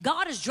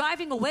is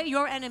driving away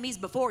your enemies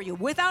before you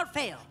without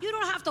fail. You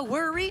don't have to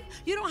worry.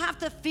 You don't have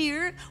to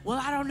fear. Well,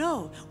 I don't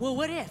know. Well,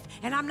 what if?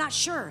 And I'm not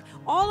sure.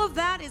 All of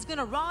that is going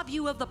to rob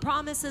you of the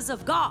promises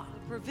of God.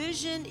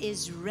 Provision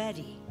is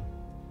ready.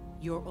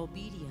 Your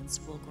obedience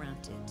will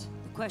grant it.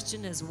 The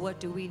question is, what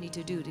do we need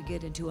to do to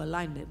get into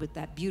alignment with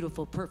that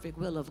beautiful, perfect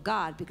will of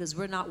God? Because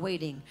we're not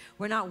waiting.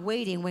 We're not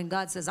waiting when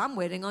God says, I'm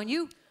waiting on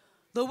you.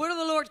 The word of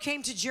the Lord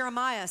came to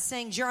Jeremiah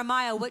saying,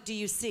 Jeremiah, what do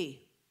you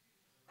see?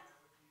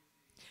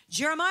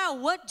 Jeremiah,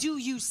 what do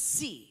you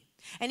see?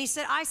 And he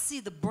said, I see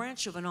the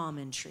branch of an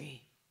almond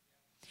tree.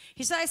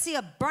 He said, I see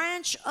a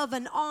branch of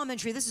an almond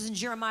tree. This is in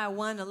Jeremiah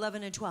 1,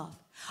 11 and 12.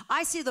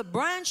 I see the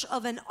branch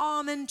of an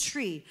almond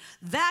tree.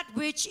 That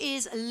which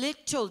is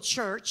little,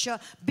 church,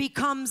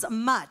 becomes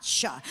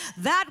much.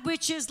 That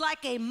which is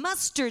like a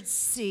mustard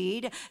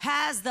seed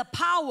has the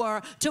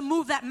power to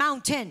move that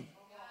mountain.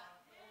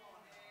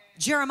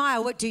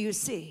 Jeremiah, what do you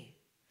see?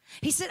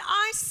 He said,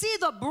 I see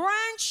the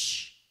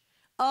branch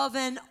of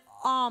an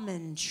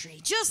almond tree.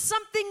 Just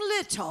something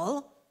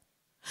little.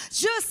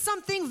 Just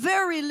something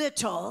very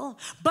little,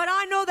 but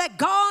I know that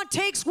God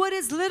takes what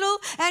is little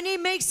and he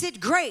makes it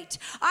great.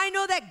 I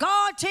know that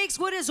God takes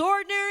what is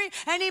ordinary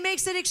and he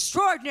makes it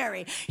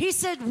extraordinary. He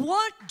said,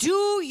 what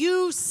do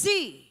you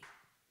see?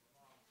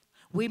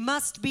 We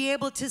must be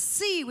able to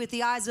see with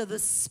the eyes of the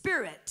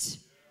Spirit.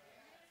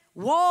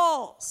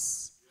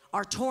 Walls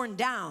are torn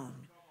down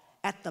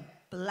at the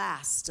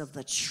blast of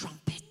the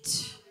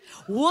trumpet.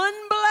 One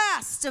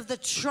blast of the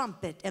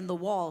trumpet and the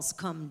walls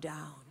come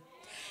down.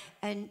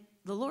 And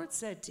the Lord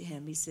said to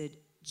him, he said,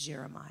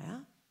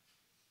 Jeremiah,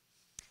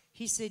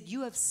 he said,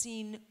 you have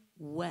seen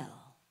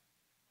well.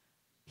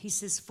 He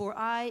says, for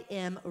I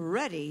am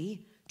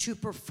ready to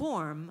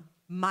perform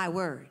my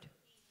word.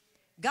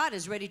 God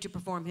is ready to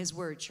perform his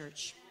word,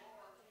 church.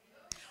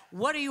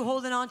 What are you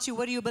holding on to?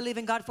 What do you believe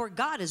in God for?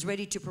 God is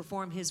ready to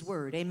perform his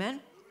word. Amen?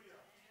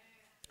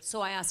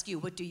 So I ask you,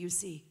 what do you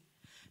see?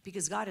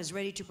 Because God is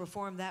ready to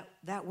perform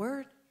that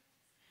word.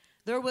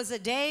 There was a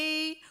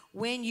day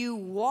when you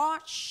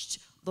watched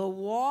the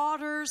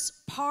waters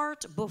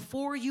part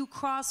before you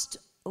crossed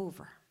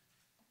over.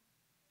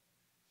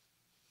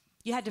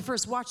 You had to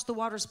first watch the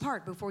waters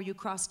part before you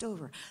crossed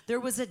over. There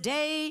was a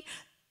day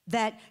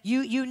that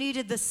you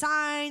needed the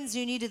signs,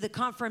 you needed the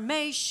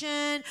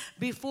confirmation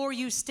before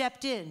you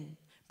stepped in,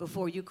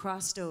 before you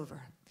crossed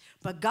over.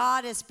 But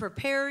God is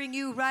preparing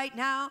you right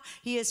now.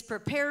 He is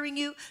preparing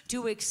you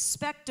to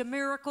expect a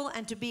miracle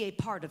and to be a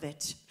part of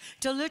it.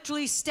 To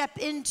literally step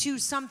into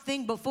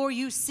something before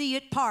you see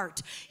it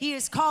part. He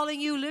is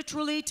calling you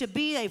literally to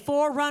be a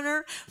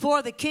forerunner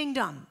for the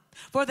kingdom.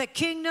 For the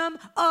kingdom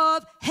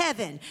of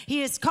heaven.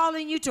 He is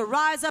calling you to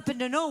rise up and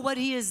to know what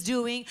he is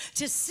doing,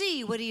 to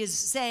see what he is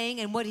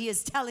saying and what he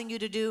is telling you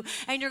to do.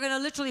 And you're going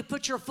to literally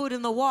put your foot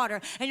in the water,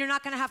 and you're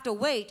not going to have to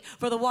wait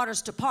for the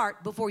waters to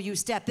part before you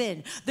step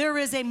in. There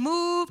is a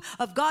move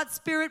of God's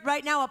Spirit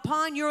right now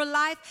upon your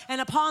life and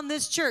upon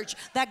this church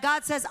that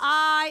God says,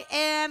 I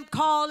am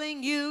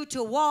calling you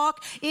to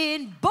walk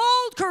in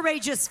bold,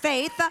 courageous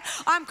faith.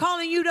 I'm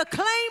calling you to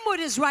claim what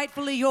is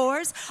rightfully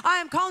yours. I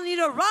am calling you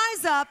to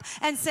rise up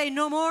and say,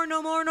 no more,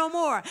 no more, no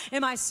more.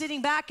 Am I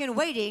sitting back and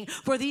waiting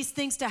for these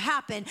things to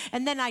happen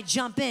and then I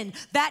jump in?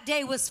 That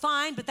day was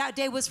fine, but that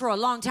day was for a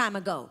long time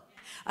ago.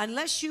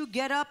 Unless you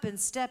get up and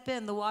step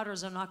in, the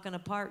waters are not going to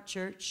part,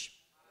 church.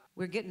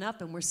 We're getting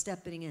up and we're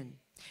stepping in.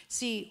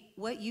 See,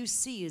 what you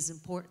see is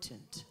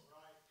important.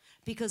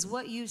 Because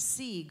what you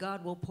see,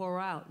 God will pour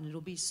out, and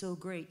it'll be so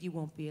great you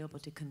won't be able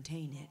to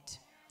contain it.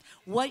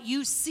 What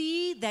you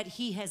see that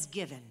he has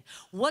given,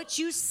 what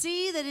you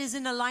see that is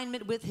in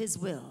alignment with his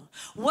will,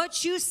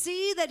 what you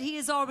see that he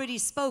has already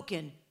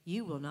spoken,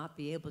 you will not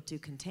be able to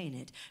contain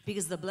it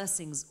because the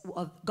blessings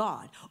of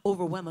God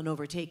overwhelm and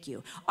overtake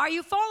you. Are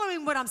you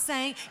following what I'm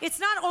saying?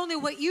 It's not only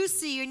what you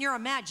see in your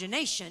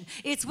imagination,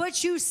 it's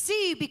what you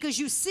see because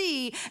you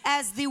see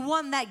as the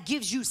one that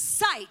gives you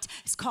sight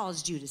has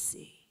caused you to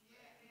see.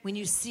 When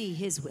you see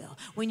his will,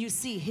 when you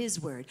see his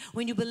word,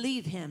 when you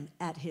believe him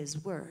at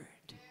his word.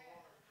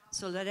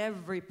 So let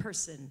every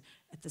person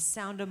at the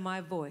sound of my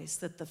voice,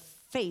 let the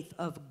faith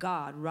of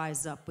God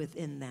rise up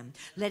within them.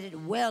 Let it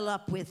well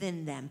up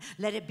within them.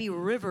 Let it be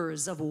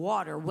rivers of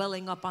water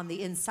welling up on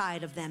the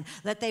inside of them.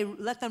 Let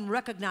them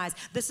recognize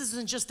this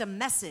isn't just a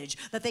message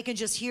that they can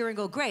just hear and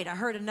go, great, I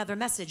heard another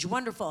message,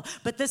 wonderful.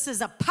 But this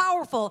is a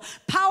powerful,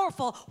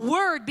 powerful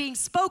word being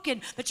spoken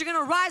that you're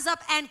going to rise up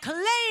and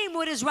claim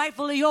what is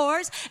rightfully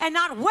yours and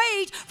not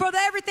wait for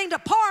everything to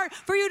part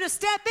for you to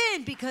step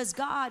in, because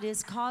God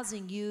is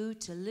causing you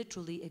to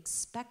literally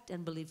expect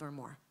and believe for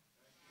more.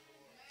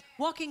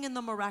 Walking in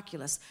the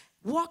miraculous.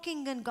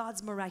 Walking in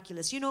God's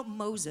miraculous. You know,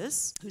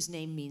 Moses, whose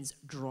name means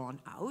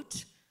drawn out,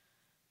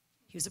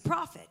 he was a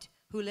prophet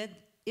who led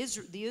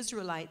the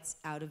Israelites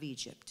out of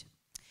Egypt.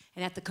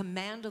 And at the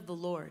command of the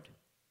Lord,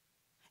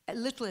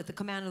 literally at the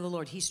command of the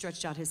Lord, he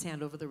stretched out his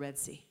hand over the Red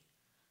Sea.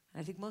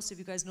 And I think most of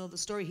you guys know the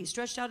story. He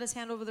stretched out his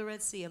hand over the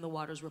Red Sea and the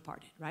waters were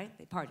parted, right?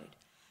 They parted.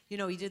 You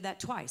know, he did that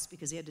twice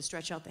because he had to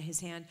stretch out his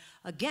hand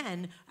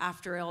again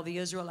after all the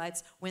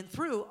Israelites went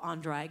through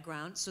on dry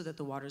ground so that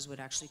the waters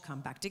would actually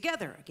come back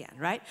together again,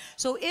 right?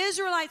 So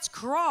Israelites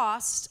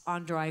crossed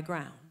on dry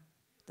ground.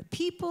 The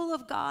people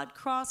of God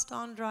crossed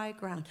on dry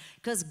ground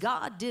because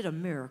God did a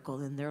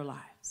miracle in their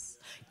lives.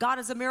 God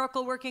is a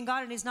miracle working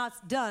God, and he's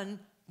not done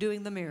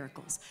doing the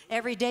miracles.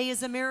 Every day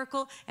is a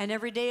miracle, and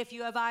every day, if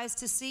you have eyes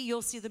to see,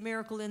 you'll see the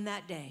miracle in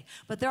that day.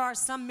 But there are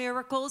some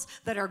miracles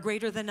that are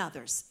greater than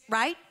others,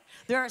 right?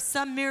 There are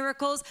some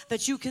miracles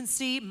that you can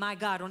see, my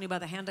God, only by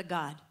the hand of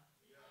God.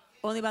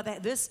 Only by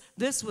that. This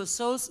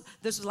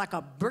was like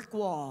a brick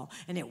wall,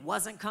 and it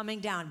wasn't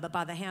coming down, but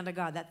by the hand of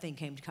God, that thing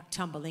came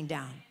tumbling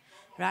down,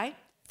 right?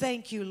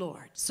 Thank you,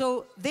 Lord.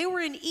 So they were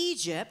in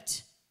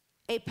Egypt,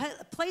 a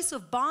place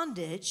of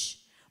bondage,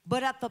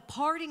 but at the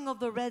parting of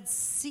the Red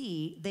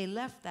Sea, they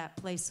left that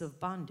place of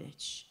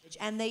bondage.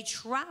 And they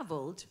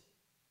traveled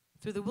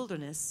through the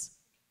wilderness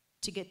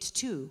to get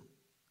to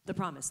the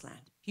promised land.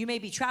 You may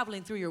be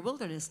traveling through your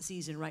wilderness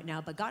season right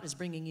now, but God is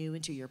bringing you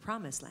into your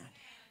promised land.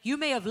 You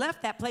may have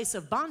left that place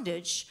of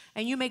bondage,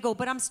 and you may go,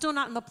 but I'm still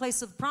not in the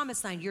place of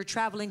promised land. You're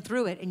traveling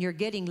through it, and you're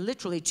getting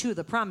literally to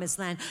the promised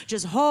land.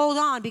 Just hold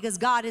on, because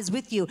God is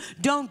with you.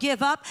 Don't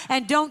give up,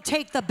 and don't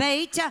take the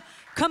bait.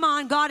 Come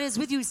on, God is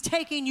with you. He's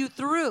taking you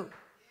through.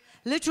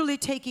 Literally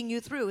taking you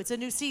through. It's a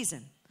new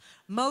season.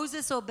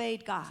 Moses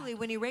obeyed God.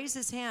 When he raised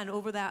his hand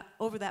over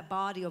that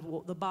body of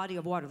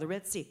water, the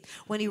Red Sea,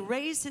 when he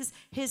raised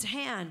his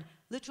hand,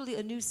 literally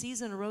a new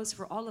season arose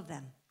for all of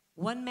them.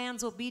 One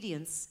man's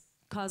obedience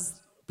caused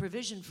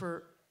provision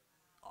for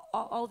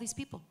all these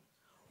people.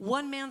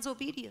 One man's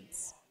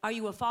obedience. Are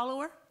you a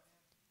follower,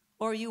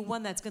 or are you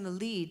one that's going to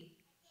lead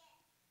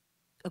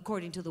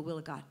according to the will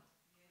of God?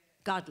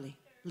 Godly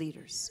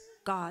leaders.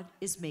 God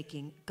is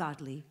making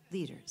godly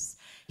leaders.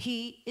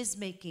 He is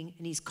making,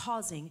 and he's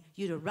causing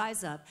you to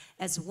rise up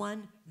as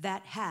one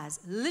that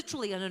has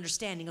literally an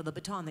understanding of the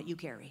baton that you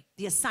carry,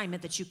 the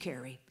assignment that you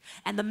carry,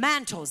 and the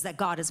mantles that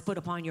God has put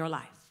upon your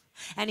life.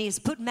 And he has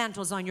put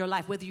mantles on your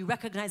life, whether you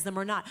recognize them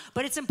or not.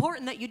 But it's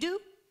important that you do.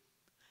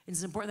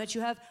 It's important that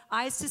you have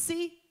eyes to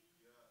see,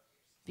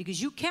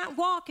 because you can't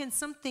walk in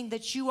something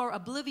that you are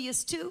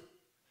oblivious to,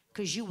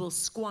 because you will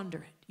squander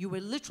it. You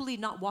will literally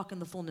not walk in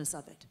the fullness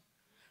of it.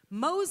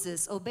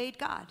 Moses obeyed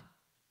God,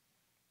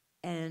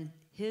 and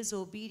his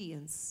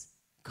obedience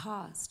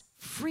caused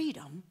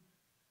freedom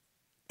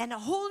and a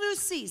whole new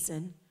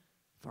season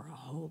for a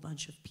whole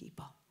bunch of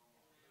people.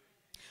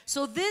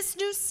 So this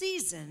new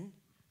season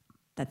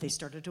that they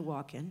started to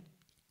walk in,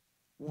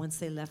 once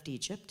they left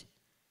Egypt,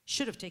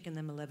 should have taken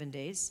them 11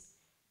 days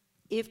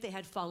if they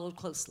had followed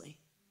closely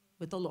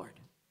with the Lord.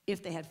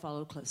 If they had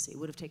followed closely, it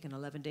would have taken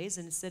 11 days,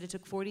 and instead it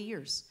took 40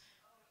 years.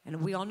 And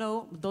we all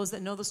know, those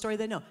that know the story,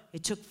 they know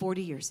it took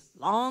 40 years,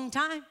 long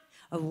time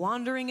of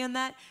wandering in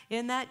that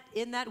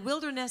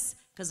wilderness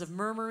because of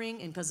murmuring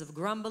and because of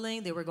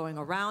grumbling. They were going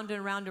around and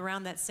around and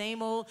around that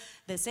same old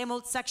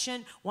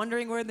section,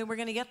 wondering where they were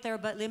going to get there.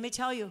 But let me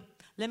tell you,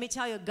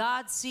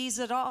 God sees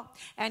it all,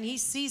 and he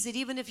sees it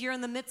even if you're in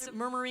the midst of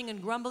murmuring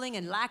and grumbling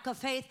and lack of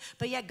faith.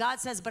 But yet God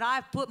says, but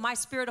I've put my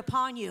spirit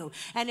upon you.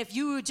 And if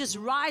you would just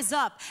rise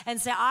up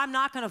and say, I'm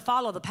not going to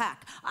follow the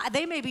pack.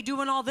 They may be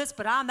doing all this,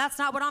 but that's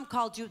not what I'm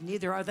called to.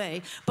 Neither are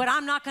they. But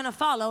I'm not going to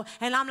follow,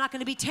 and I'm not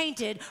going to be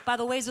tainted by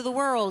the ways of the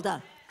world.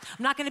 I'm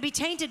not going to be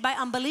tainted by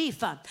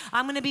unbelief.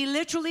 I'm going to be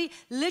literally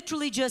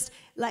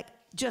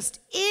just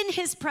in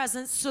his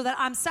presence, so that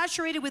I'm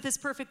saturated with his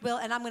perfect will,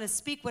 and I'm going to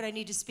speak what I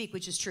need to speak,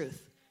 which is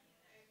truth.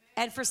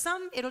 And for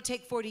some, it'll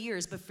take 40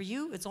 years, but for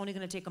you, it's only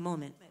going to take a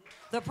moment.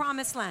 The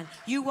promised land,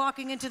 you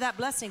walking into that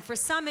blessing. For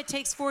some, it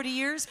takes 40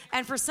 years,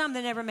 and for some,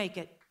 they never make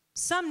it.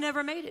 Some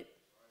never made it.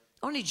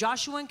 Only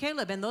Joshua and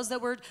Caleb, and those that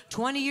were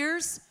 20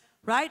 years,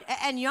 right,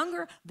 and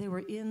younger, they were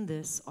in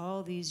this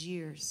all these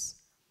years.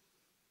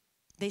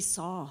 They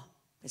saw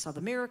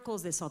the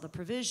miracles, they saw the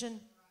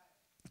provision,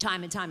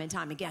 time and time and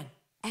time again.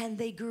 And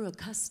they grew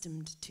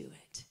accustomed to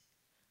it,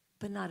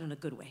 but not in a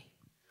good way.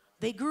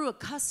 They grew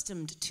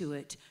accustomed to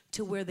it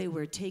to where they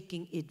were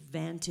taking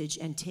advantage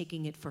and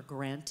taking it for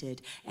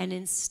granted. And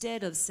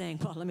instead of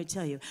saying, well, let me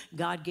tell you,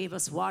 God gave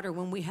us water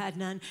when we had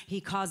none.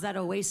 He caused that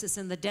oasis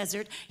in the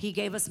desert. He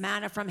gave us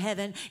manna from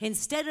heaven.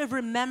 Instead of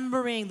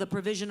remembering the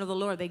provision of the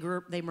Lord,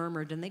 they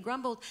murmured and they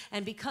grumbled.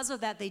 And because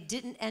of that, they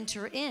didn't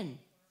enter in.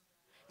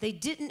 They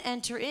didn't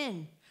enter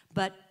in.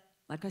 But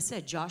like I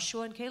said,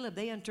 Joshua and Caleb,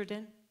 they entered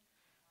in.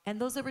 And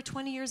those that were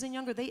 20 years and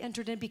younger, they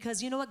entered in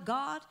because you know what?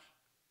 God,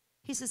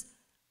 he says,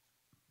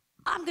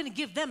 I'm going to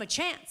give them a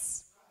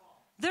chance.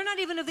 They're not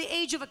even of the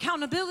age of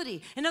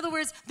accountability. In other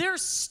words,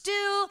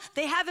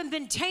 they haven't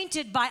been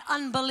tainted by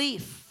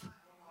unbelief.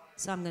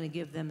 So I'm going to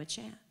give them a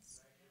chance.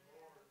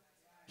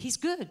 He's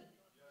good.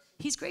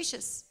 He's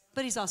gracious,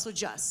 but he's also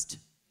just.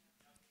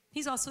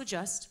 He's also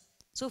just.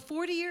 So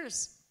 40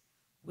 years,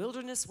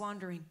 wilderness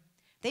wandering.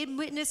 They'd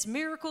witnessed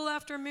miracle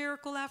after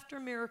miracle after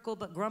miracle,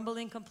 but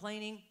grumbling,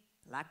 complaining,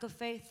 lack of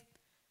faith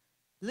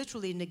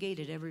literally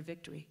negated every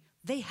victory.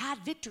 They had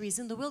victories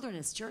in the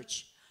wilderness,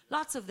 church.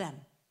 Lots of them.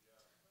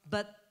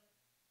 But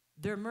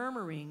their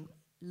murmuring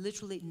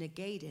literally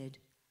negated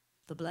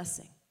the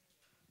blessing.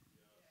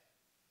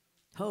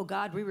 Oh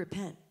God, we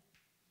repent.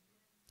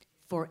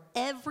 For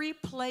every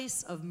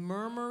place of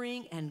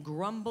murmuring and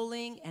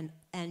grumbling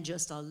and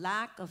just a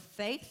lack of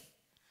faith,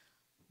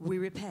 we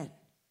repent.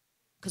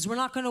 Because we're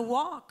not going to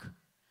walk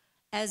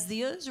as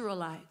the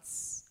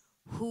Israelites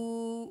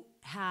who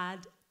had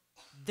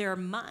their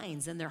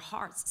minds and their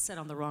hearts set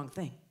on the wrong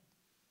thing.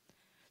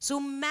 So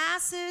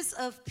masses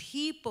of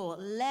people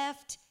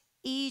left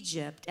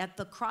Egypt at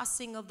the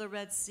crossing of the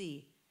Red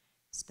Sea,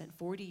 spent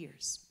 40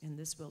 years in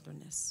this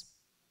wilderness.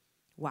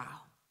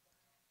 Wow.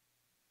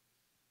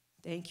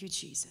 Thank you,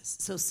 Jesus.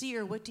 So,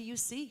 seer, what do you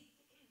see?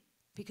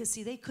 Because,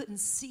 see, they couldn't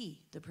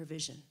see the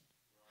provision.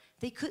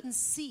 They couldn't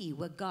see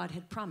what God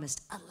had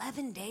promised.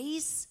 11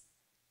 days?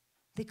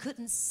 They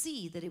couldn't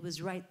see that it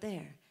was right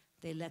there.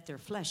 They let their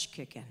flesh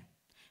kick in.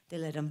 They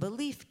let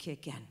unbelief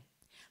kick in.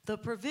 The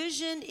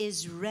provision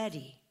is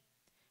ready.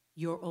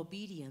 Your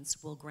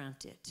obedience will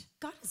grant it.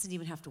 God doesn't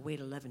even have to wait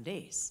 11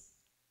 days.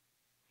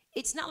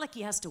 It's not like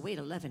he has to wait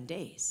 11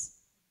 days.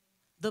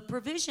 The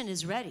provision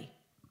is ready.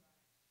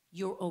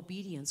 Your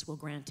obedience will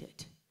grant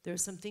it. There are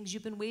some things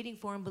you've been waiting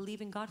for and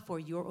believing God for.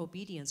 Your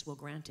obedience will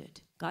grant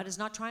it. God is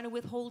not trying to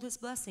withhold his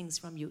blessings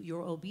from you.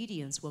 Your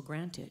obedience will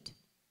grant it.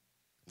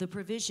 The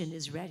provision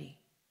is ready.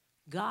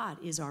 God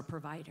is our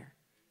provider.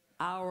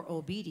 Our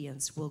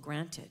obedience will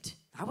grant it.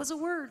 That was a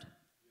word.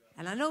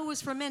 And I know it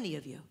was for many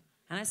of you.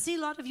 And I see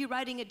a lot of you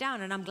writing it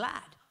down, and I'm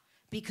glad.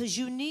 Because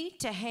you need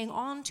to hang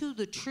on to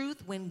the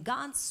truth. When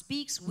God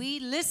speaks, we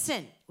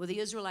listen. Well, the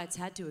Israelites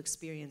had to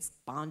experience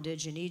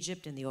bondage in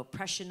Egypt and the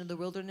oppression in the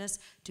wilderness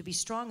to be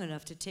strong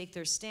enough to take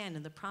their stand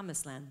in the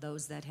promised land,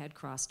 those that had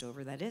crossed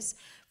over, that is.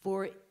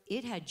 For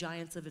it had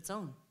giants of its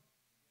own.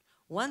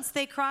 Once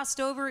they crossed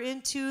over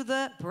into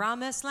the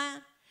promised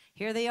land,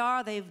 here they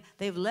are.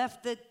 They've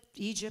left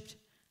Egypt.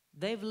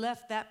 They've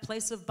left that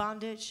place of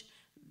bondage.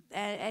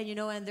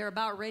 And they're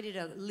about ready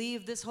to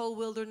leave this whole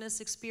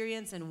wilderness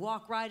experience and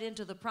walk right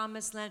into the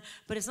promised land.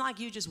 But it's not like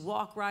you just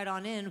walk right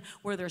on in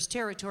where there's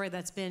territory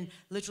that's been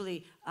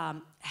literally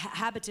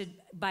habited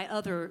by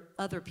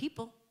other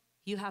people.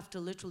 You have to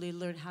literally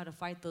learn how to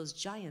fight those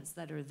giants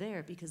that are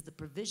there, because the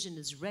provision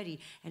is ready,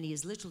 and he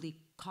is literally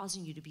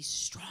causing you to be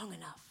strong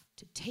enough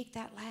to take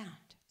that land.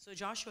 So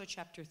Joshua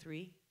chapter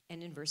 3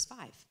 and in verse 5.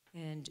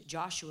 And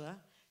Joshua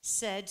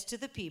said to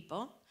the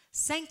people,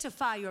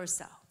 sanctify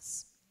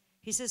yourselves.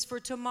 He says, for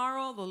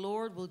tomorrow the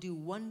Lord will do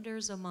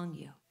wonders among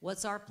you.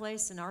 What's our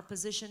place and our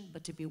position?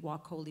 But to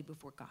walk holy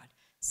before God.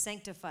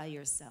 Sanctify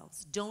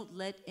yourselves. Don't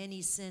let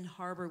any sin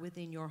harbor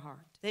within your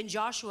heart. Then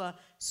Joshua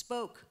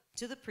spoke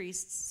to the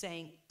priests,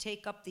 saying,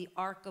 take up the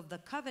ark of the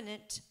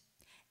covenant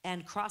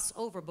and cross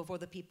over before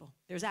the people.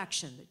 There's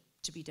action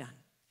to be done.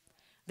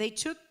 They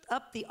took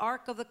up the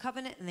ark of the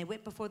covenant and they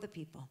went before the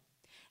people.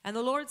 And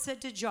the Lord said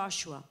to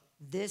Joshua,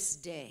 this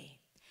day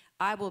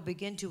I will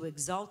begin to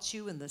exalt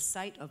you in the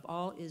sight of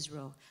all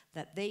Israel,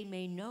 that they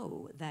may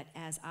know that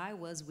as I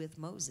was with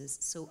Moses,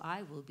 so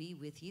I will be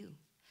with you.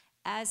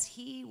 As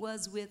he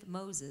was with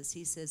Moses,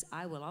 he says,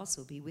 I will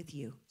also be with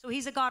you. So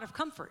he's a God of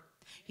comfort.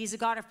 He's a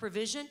God of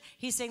provision.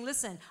 He's saying,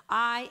 listen,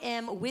 I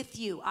am with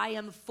you. I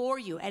am for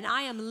you, and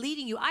I am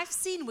leading you. I've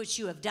seen what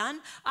you have done.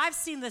 I've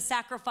seen the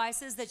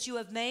sacrifices that you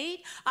have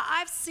made.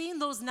 I've seen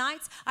those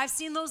nights. I've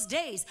seen those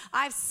days.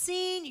 I've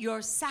seen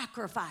your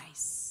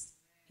sacrifice.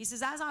 He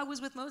says, as I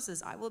was with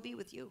Moses, I will be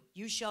with you.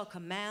 You shall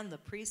command the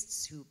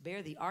priests who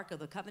bear the ark of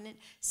the covenant,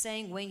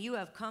 saying, when you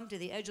have come to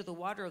the edge of the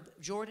water of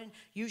Jordan,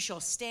 you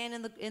shall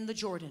stand in the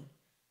Jordan.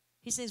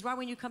 He says, right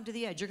when you come to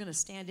the edge, you're going to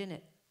stand in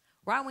it.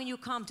 Right when you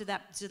come to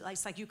that,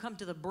 it's like you come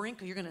to the brink,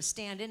 you're going to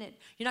stand in it.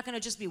 You're not going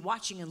to just be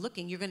watching and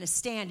looking. You're going to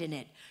stand in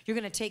it. You're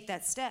going to take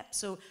that step.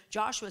 So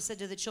Joshua said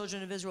to the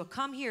children of Israel,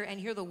 come here and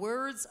hear the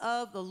words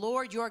of the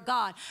Lord your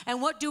God.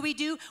 And what do?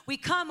 We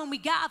come and we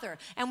gather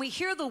and we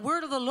hear the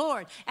word of the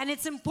Lord. And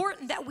it's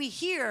important that we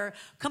hear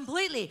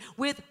completely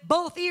with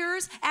both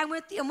ears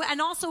and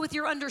also with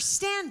your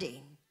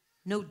understanding.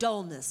 No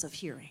dullness of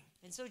hearing.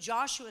 And so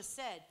Joshua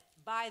said,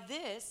 by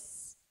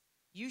this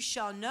you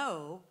shall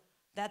know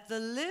that the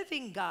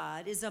living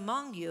God is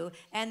among you,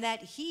 and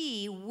that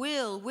he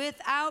will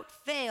without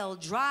fail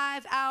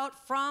drive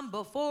out from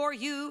before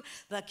you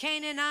the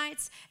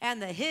Canaanites and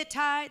the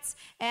Hittites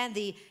and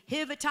the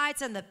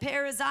Hivitites and the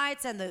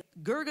Perizzites and the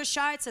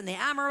Girgashites and the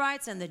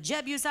Amorites and the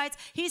Jebusites.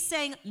 He's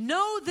saying,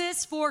 know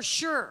this for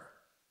sure,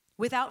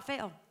 without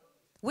fail.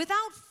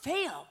 Without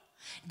fail.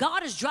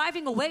 God is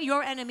driving away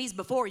your enemies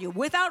before you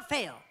without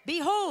fail.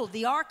 Behold,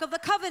 the ark of the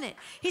covenant.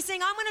 He's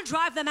saying, I'm going to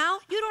drive them out.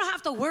 You don't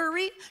have to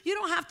worry. You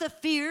don't have to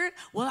fear.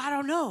 Well, I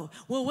don't know.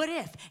 Well, what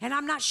if? And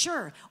I'm not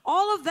sure.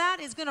 All of that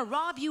is going to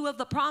rob you of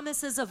the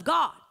promises of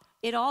God.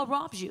 It all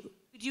robs you.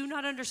 Do you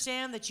not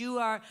understand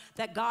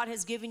that God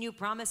has given you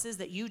promises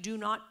that you do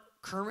not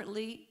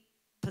currently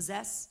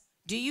possess?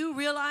 Do you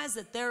realize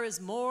that there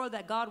is more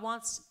that God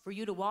wants for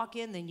you to walk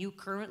in than you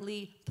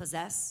currently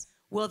possess?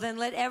 Well, then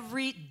let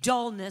every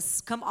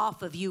dullness come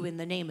off of you in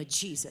the name of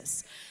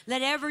Jesus.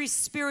 Let every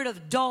spirit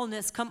of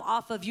dullness come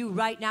off of you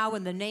right now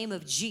in the name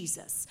of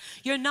Jesus.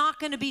 You're not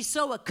going to be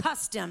so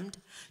accustomed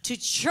to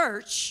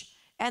church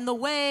and the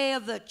way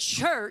of the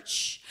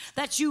church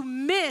that you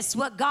miss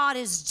what God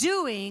is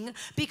doing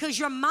because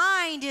your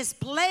mind is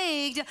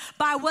plagued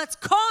by what's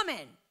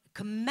common.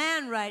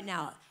 Command right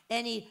now,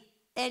 any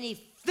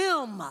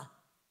film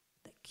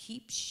that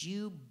keeps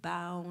you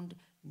bound,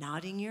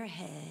 nodding your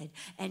head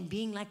and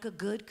being like a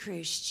good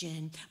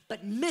Christian,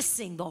 but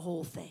missing the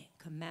whole thing.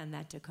 Command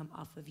that to come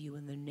off of you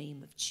in the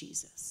name of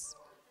Jesus.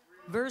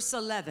 Verse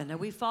 11, are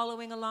we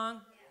following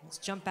along? Let's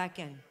jump back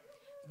in.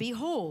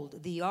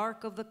 Behold, the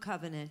ark of the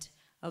covenant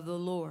of the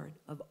Lord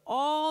of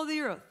all the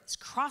earth is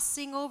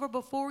crossing over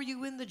before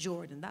you in the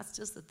Jordan. That's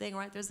just the thing,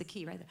 right? There's the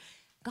key right there.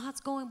 God's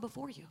going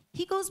before you.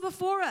 He goes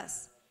before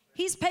us.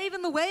 He's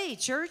paving the way,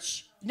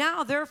 church.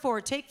 Now, therefore,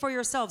 take for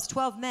yourselves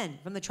 12 men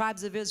from the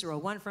tribes of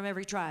Israel, one from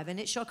every tribe, and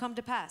it shall come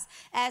to pass,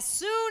 as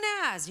soon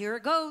as, here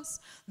it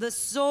goes, the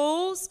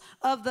soles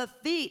of the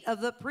feet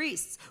of the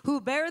priests who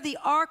bear the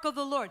ark of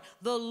the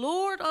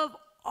Lord of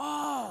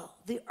all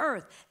the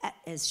earth,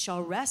 as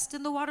shall rest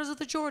in the waters of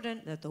the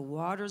Jordan, that the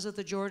waters of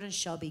the Jordan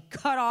shall be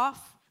cut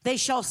off. They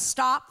shall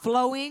stop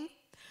flowing.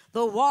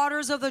 The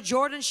waters of the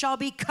Jordan shall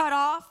be cut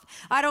off.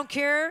 I don't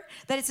care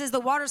that it says the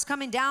water's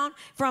coming down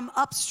from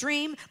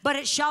upstream, but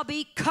it shall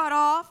be cut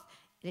off,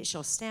 and it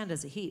shall stand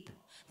as a heap.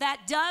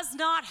 That does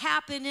not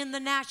happen in the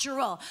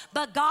natural,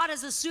 but God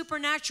is a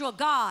supernatural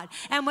God,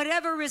 and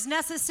whatever is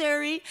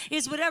necessary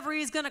is whatever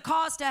He's going to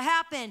cause to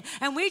happen,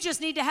 and we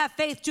just need to have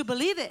faith to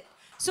believe it.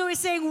 So He's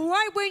saying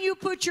right when you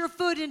put your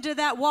foot into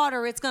that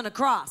water, it's going to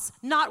cross,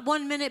 not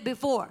 1 minute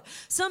before.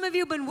 Some of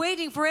you have been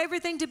waiting for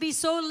everything to be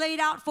so laid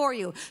out for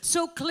you,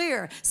 so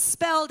clear,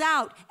 spelled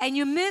out, and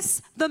you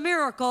miss the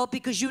miracle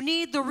because you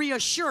need the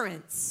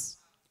reassurance.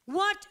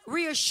 What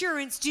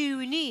reassurance do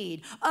you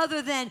need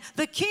other than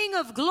the King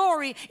of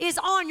Glory is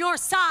on your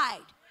side,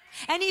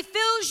 and He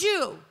fills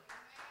you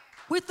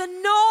with the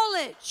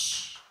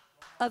knowledge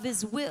of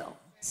His will?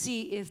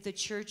 See if the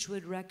church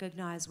would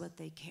recognize what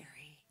they carry.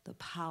 The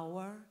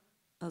power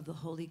of the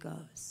Holy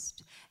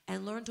Ghost,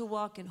 and learn to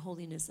walk in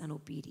holiness and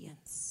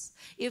obedience.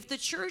 If the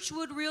church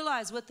would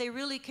realize what they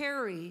really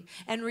carry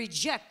and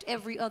reject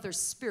every other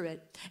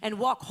spirit and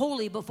walk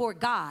holy before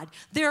God,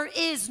 there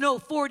is no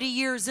 40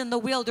 years in the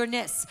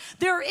wilderness.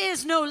 There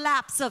is no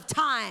lapse of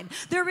time.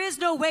 There is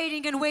no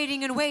waiting and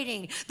waiting and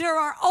waiting. There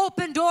are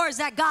open doors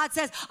that God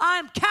says,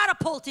 I'm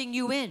catapulting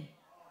you in.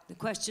 The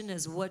question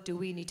is, what do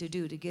we need to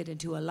do to get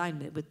into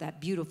alignment with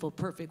that beautiful,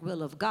 perfect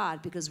will of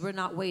God? Because we're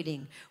not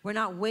waiting. We're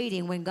not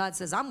waiting when God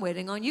says, I'm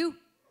waiting on you.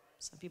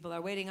 Some people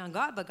are waiting on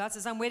God, but God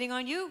says, I'm waiting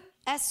on you.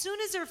 As soon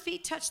as their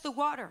feet touched the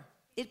water,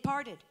 it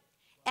parted.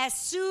 As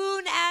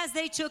soon as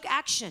they took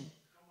action,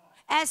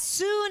 as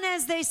soon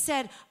as they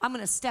said, I'm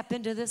going to step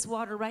into this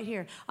water right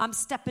here. I'm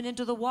stepping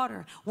into the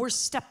water. We're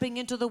stepping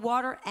into the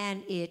water,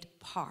 and it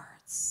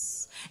parts.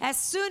 As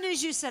soon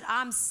as you said,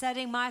 I'm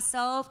setting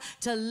myself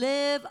to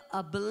live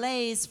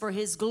ablaze for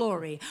His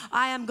glory.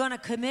 I am going to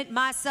commit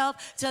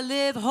myself to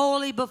live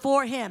holy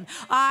before Him.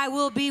 I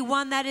will be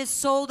one that is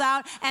sold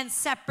out and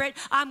separate.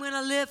 I'm going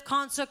to live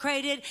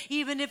consecrated,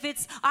 even if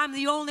I'm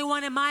the only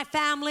one in my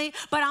family,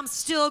 but I'm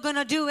still going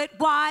to do it.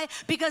 Why?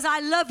 Because I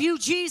love you,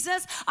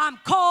 Jesus. I'm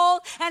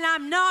called, and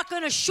I'm not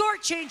going to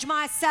shortchange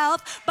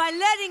myself by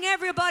letting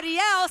everybody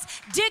else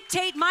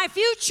dictate my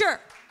future.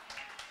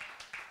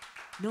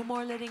 No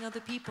more letting other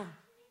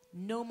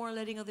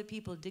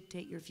people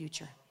dictate your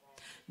future.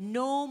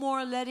 No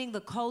more letting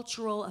the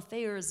cultural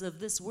affairs of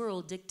this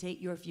world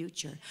dictate your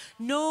future.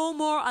 No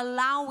more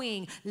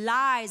allowing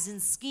lies and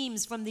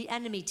schemes from the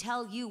enemy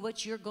tell you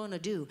what you're going to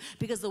do,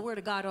 because the Word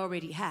of God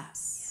already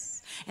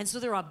has. And so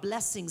there are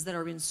blessings that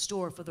are in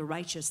store for the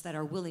righteous that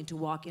are willing to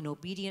walk in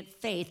obedient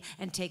faith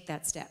and take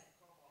that step.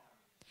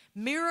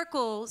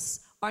 Miracles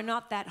are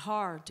not that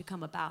hard to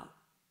come about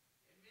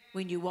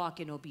when you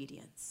walk in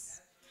obedience.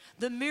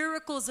 The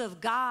miracles of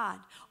God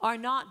are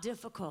not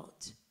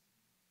difficult.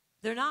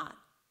 They're not.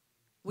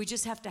 We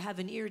just have to have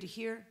an ear to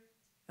hear,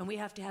 and we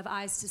have to have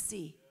eyes to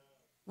see.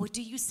 What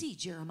do you see,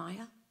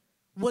 Jeremiah?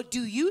 What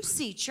do you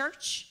see,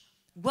 church?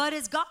 What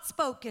has God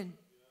spoken?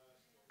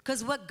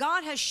 Because what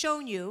God has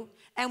shown you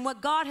and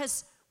what God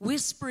has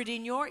whispered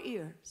in your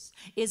ears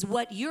is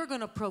what you're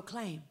going to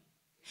proclaim.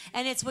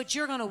 And it's what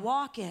you're going to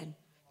walk in,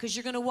 because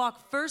you're going to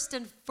walk first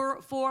and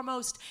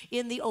foremost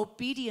in the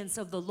obedience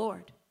of the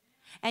Lord.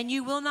 And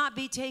you will not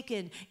be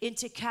taken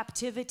into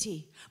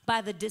captivity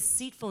by the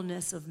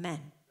deceitfulness of men.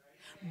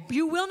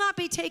 You will not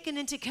be taken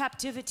into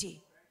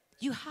captivity.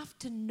 You have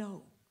to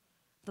know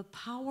the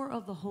power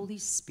of the Holy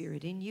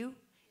Spirit in you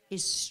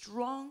is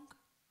strong,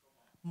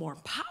 more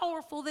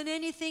powerful than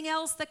anything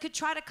else that could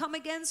try to come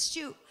against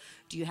you.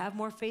 Do you have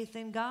more faith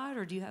in God,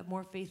 or do you have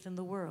more faith in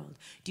the world?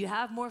 Do you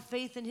have more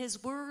faith in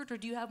His Word, or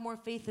do you have more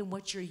faith in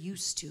what you're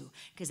used to?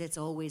 Because it's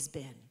always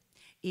been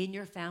in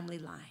your family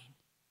line.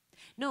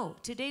 No,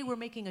 today we're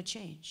making a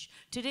change.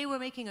 Today we're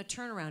making a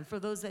turnaround for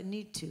those that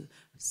need to.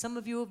 Some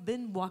of you have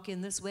been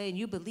walking this way and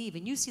you believe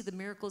and you see the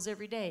miracles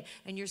every day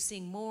and you're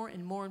seeing more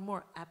and more and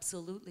more.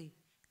 Absolutely.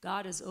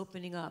 God is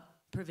opening up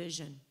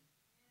provision.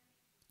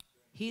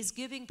 He's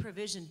giving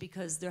provision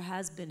because there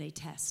has been a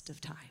test of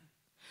time.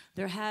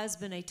 There has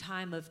been a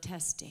time of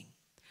testing.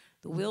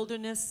 The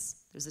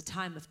wilderness, there's a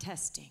time of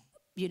testing.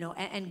 You know,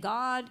 and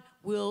God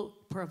will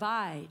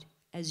provide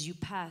as you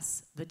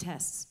pass the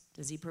tests.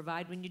 Does he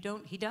provide when you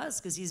don't? He does,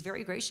 because he's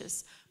very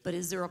gracious. But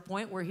is there a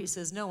point where he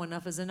says, no,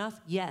 enough is enough?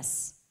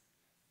 Yes.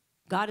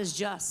 God is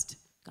just.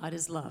 God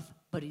is love,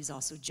 but he's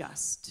also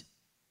just.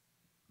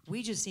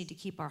 We just need to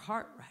keep our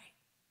heart right.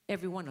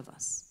 Every one of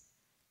us.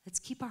 Let's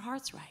keep our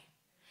hearts right.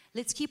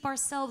 Let's keep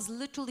ourselves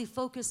literally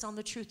focused on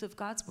the truth of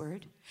God's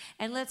word.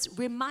 And let's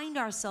remind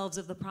ourselves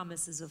of the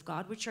promises of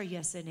God, which are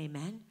yes and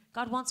amen.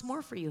 God wants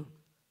more for you.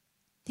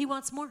 He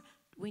wants more.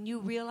 When you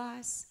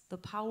realize the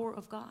power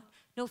of God.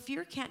 No,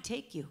 fear can't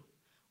take you.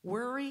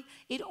 Worry,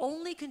 it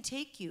only can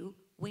take you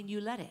when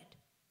you let it.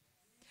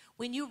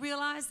 When you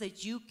realize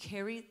that you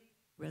carry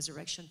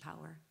resurrection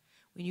power.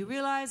 When you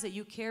realize that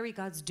you carry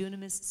God's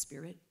dunamis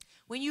spirit.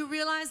 When you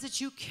realize that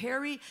you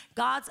carry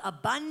God's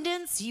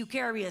abundance, you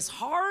carry his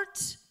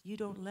heart, you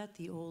don't let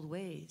the old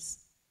ways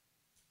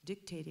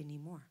dictate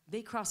anymore.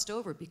 They crossed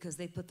over because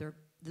they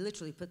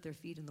literally put their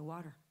feet in the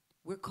water.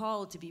 We're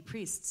called to be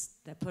priests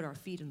that put our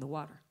feet in the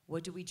water.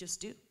 What do we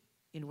just do?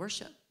 In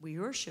worship, we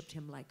worshiped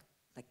him like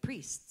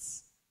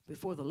priests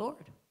before the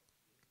Lord.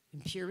 In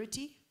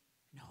purity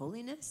and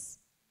holiness.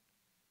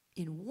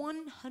 In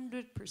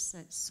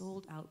 100%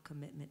 sold out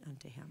commitment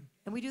unto him.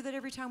 And we do that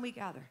every time we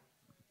gather.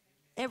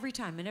 Every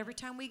time. And every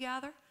time we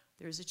gather,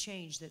 there's a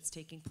change that's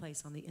taking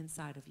place on the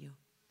inside of you.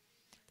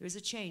 There's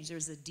a change.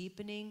 There's a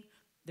deepening.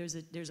 There's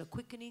a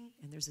quickening.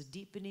 And there's a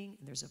deepening.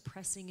 And there's a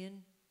pressing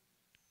in.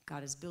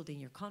 God is building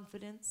your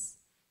confidence.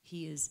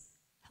 He is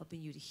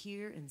helping you to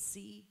hear and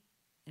see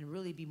and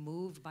really be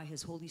moved by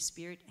his Holy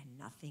Spirit and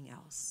nothing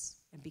else.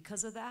 And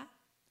because of that,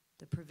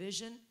 the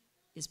provision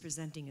is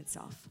presenting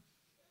itself.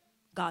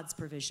 God's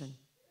provision.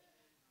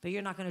 But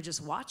you're not going to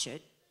just watch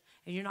it.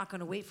 And you're not going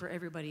to wait for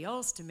everybody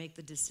else to make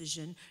the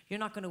decision. You're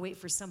not going to wait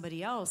for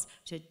somebody else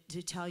to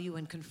tell you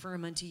and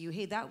confirm unto you,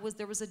 hey, there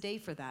was a day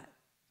for that.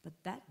 But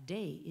that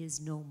day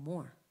is no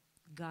more.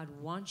 God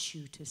wants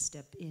you to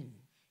step in.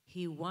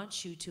 He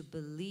wants you to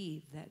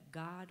believe that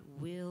God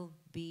will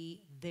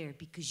be there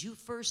because you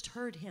first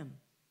heard him.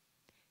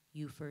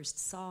 You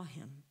first saw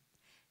him.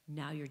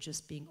 Now you're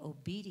just being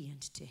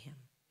obedient to him.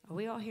 Are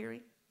we all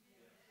hearing?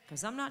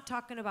 Because I'm not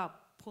talking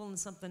about pulling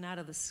something out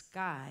of the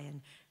sky,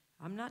 and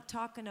I'm not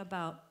talking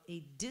about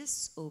a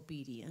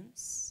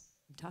disobedience.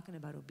 I'm talking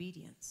about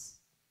obedience.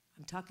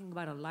 I'm talking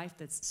about a life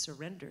that's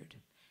surrendered.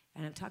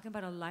 And I'm talking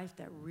about a life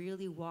that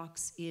really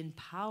walks in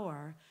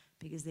power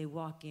because they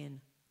walk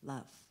in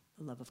love.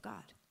 The love of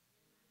God.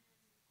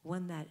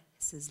 One that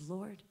says,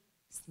 Lord,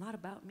 it's not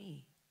about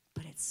me,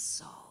 but it's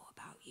so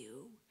about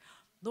you.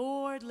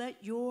 Lord, let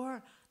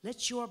your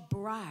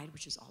bride,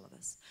 which is all of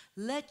us,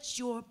 let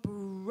your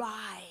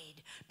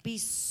bride be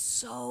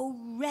so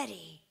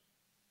ready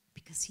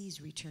because he's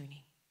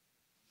returning.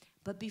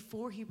 But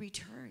before he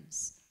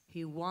returns,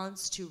 he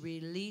wants to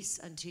release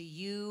unto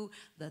you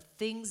the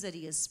things that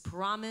he has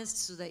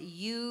promised so that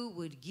you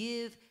would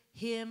give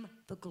him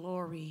the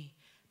glory.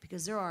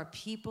 Because there are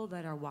people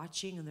that are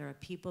watching and there are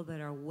people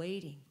that are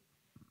waiting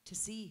to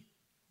see,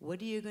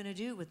 what are you going to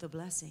do with the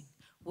blessing?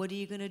 What are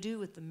you going to do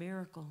with the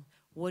miracle?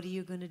 What are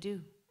you going to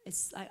do?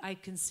 I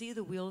can see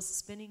the wheels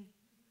spinning.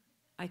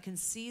 I can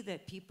see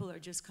that people are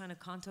just kind of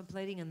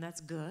contemplating, and that's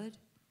good.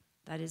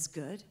 That is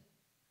good.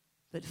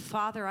 But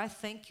Father, I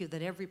thank you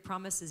that every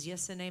promise is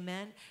yes and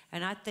amen.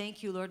 And I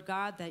thank you, Lord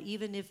God, that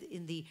even if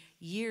in the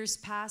years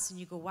pass and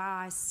you go, wow,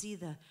 I see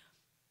the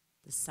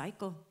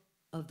cycle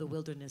of the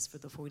wilderness for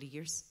the 40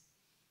 years.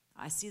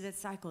 I see that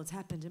cycle. It's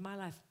happened in my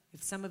life.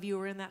 If some of you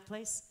are in that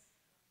place,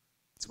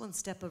 it's one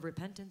step of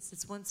repentance.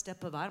 It's one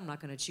step of, I'm not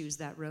going to choose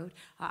that road.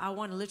 I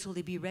want to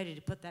literally be ready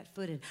to put that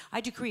foot in.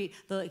 I decree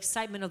the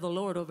excitement of the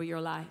Lord over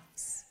your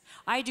lives.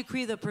 I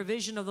decree the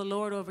provision of the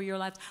Lord over your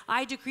lives.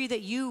 I decree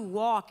that you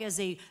walk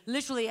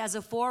literally as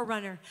a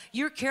forerunner.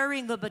 You're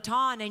carrying the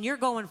baton and you're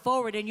going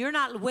forward and you're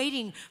not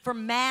waiting for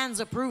man's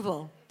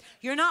approval.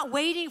 You're not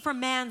waiting for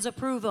man's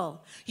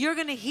approval. You're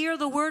going to hear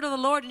the word of the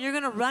Lord and you're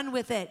going to run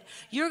with it.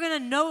 You're going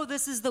to know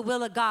this is the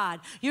will of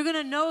God. You're going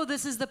to know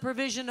this is the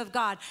provision of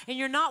God. And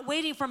you're not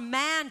waiting for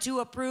man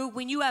to approve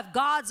when you have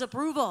God's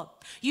approval.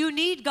 You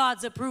need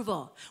God's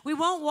approval. We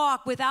won't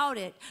walk without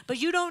it. But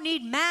you don't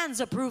need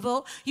man's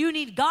approval. You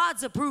need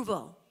God's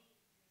approval.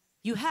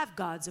 You have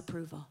God's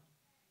approval.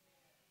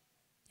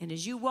 And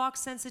as you walk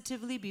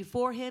sensitively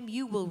before him,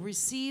 you will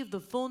receive the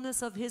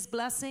fullness of his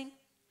blessing.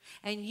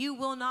 And you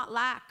will not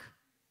lack.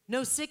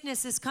 No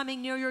sickness is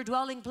coming near your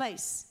dwelling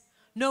place.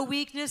 No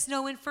weakness,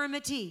 no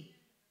infirmity.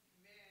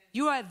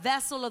 You are a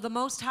vessel of the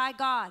Most High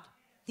God.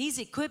 He's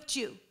equipped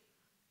you.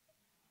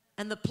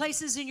 And the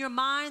places in your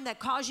mind that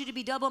cause you to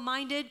be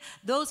double-minded,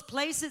 those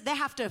places, they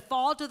have to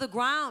fall to the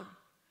ground.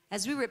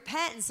 As we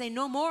repent and say,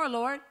 no more,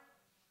 Lord,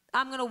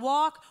 I'm going to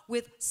walk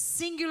with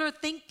singular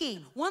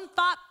thinking, one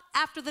thought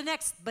after the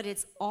next, but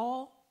it's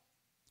all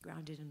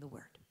grounded in the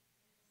Word.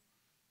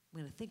 I'm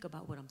going to think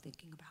about what I'm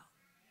thinking about.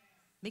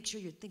 Make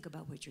sure you think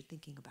about what you're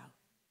thinking about.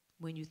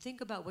 When you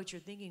think about what you're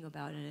thinking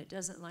about and it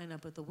doesn't line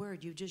up with the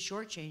Word, you've just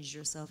shortchanged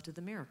yourself to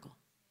the miracle.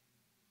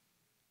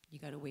 You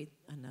got to wait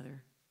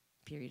another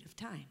period of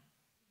time.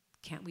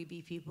 Can't we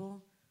be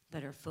people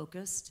that are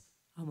focused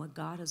on what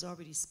God has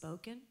already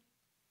spoken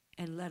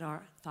and let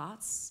our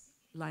thoughts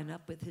line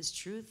up with His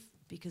truth,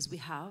 because we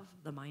have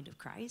the mind of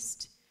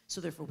Christ?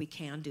 So therefore we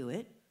can do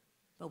it,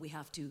 but we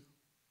have to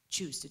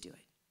choose to do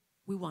it.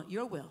 We want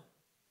your will,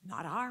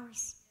 not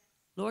ours.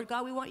 Lord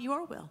God, we want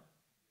your will.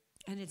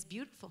 And it's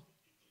beautiful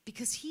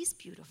because He's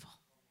beautiful.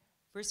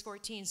 Verse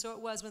 14, so it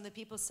was when the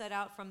people set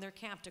out from their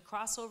camp to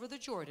cross over the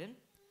Jordan,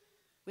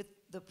 with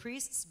the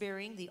priests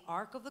bearing the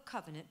Ark of the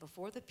Covenant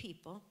before the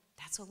people.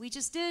 That's what we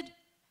just did.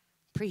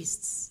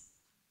 Priests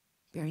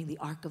bearing the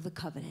Ark of the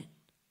Covenant.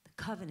 The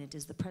covenant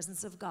is the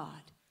presence of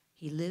God.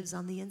 He lives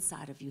on the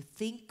inside of you.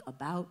 Think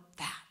about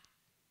that.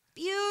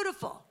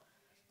 Beautiful,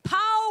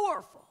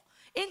 powerful,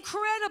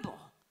 incredible.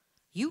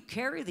 You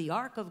carry the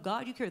Ark of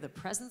God. You carry the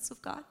presence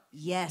of God.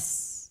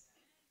 Yes.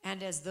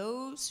 And as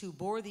those who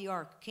bore the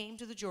Ark came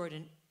to the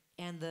Jordan,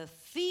 and the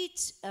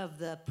feet of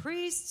the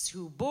priests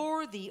who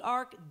bore the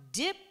Ark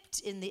dipped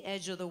in the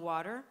edge of the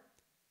water,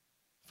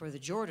 for the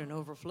Jordan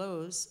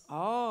overflows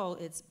all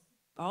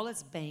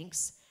its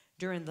banks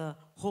during the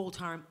whole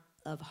time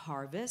of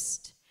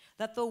harvest,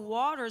 that the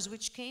waters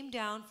which came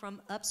down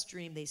from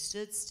upstream, they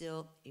stood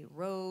still, it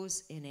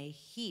rose in a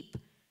heap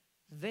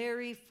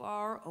very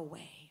far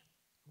away.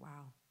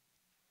 Wow.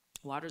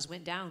 Waters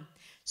went down.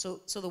 So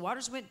the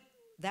waters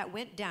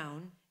went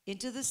down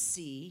into the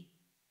sea.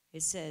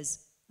 It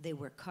says they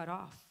were cut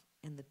off,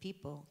 and the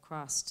people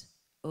crossed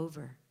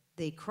over.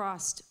 They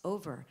crossed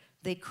over.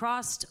 They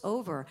crossed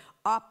over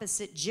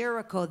opposite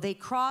Jericho. They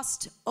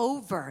crossed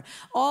over.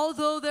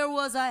 Although there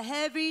was a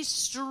heavy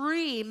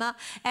stream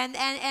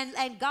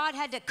and God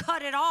had to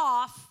cut it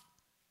off,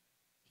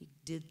 He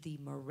did the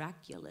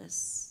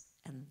miraculous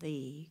and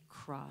they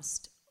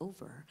crossed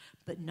over,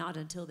 but not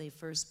until they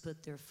first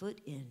put their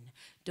foot in.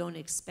 Don't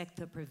expect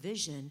the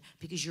provision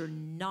because you're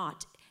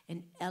not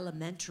an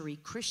elementary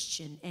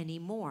Christian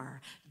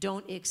anymore.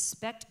 Don't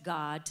expect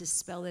God to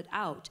spell it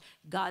out.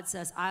 God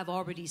says, I've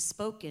already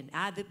spoken.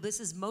 This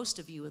is most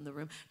of you in the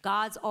room.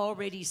 God's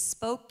already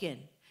spoken.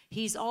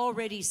 He's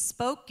already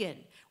spoken.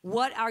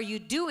 What are you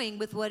doing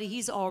with what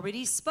He's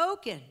already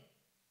spoken?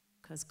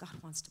 Because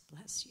God wants to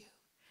bless you.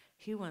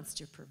 He wants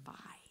to provide.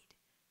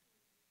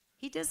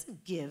 He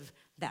doesn't give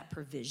that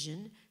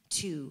provision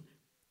to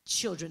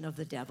children of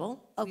the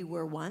devil. We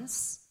were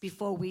once,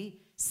 before we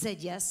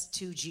said yes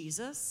to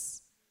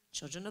Jesus,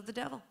 children of the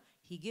devil.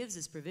 He gives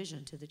His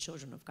provision to the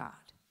children of God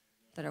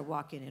that are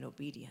walking in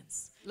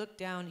obedience. Look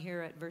down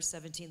here at verse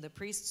 17. The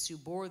priests who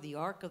bore the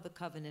Ark of the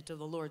Covenant of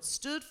the Lord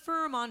stood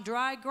firm on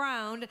dry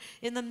ground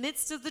in the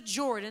midst of the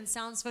Jordan.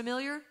 Sounds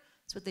familiar?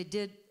 That's what they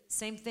did.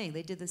 Same thing.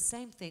 They did the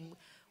same thing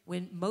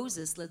when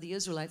Moses led the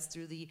Israelites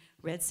through the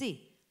Red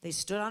Sea. They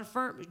stood on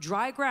firm,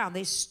 dry ground.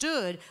 They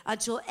stood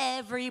until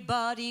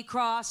everybody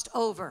crossed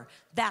over.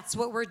 That's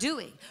what we're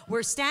doing.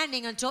 We're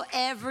standing until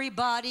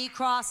everybody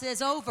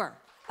crosses over.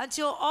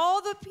 Until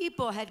all the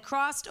people had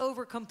crossed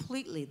over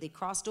completely. They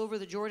crossed over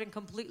the Jordan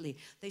completely.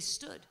 They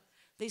stood.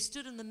 They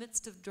stood in the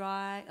midst of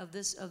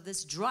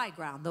this dry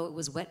ground, though it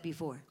was wet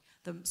before.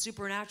 The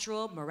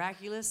supernatural,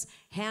 miraculous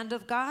hand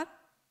of God.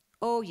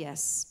 Oh,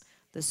 yes.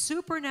 The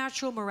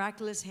supernatural,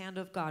 miraculous hand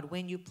of God.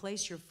 When you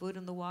place your foot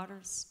in the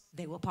waters,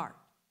 they will part.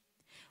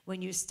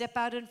 When you step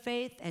out in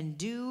faith and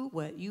do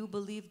what you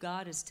believe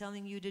God is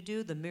telling you to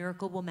do, the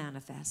miracle will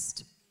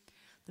manifest.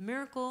 The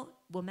miracle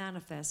will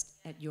manifest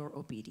at your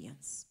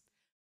obedience.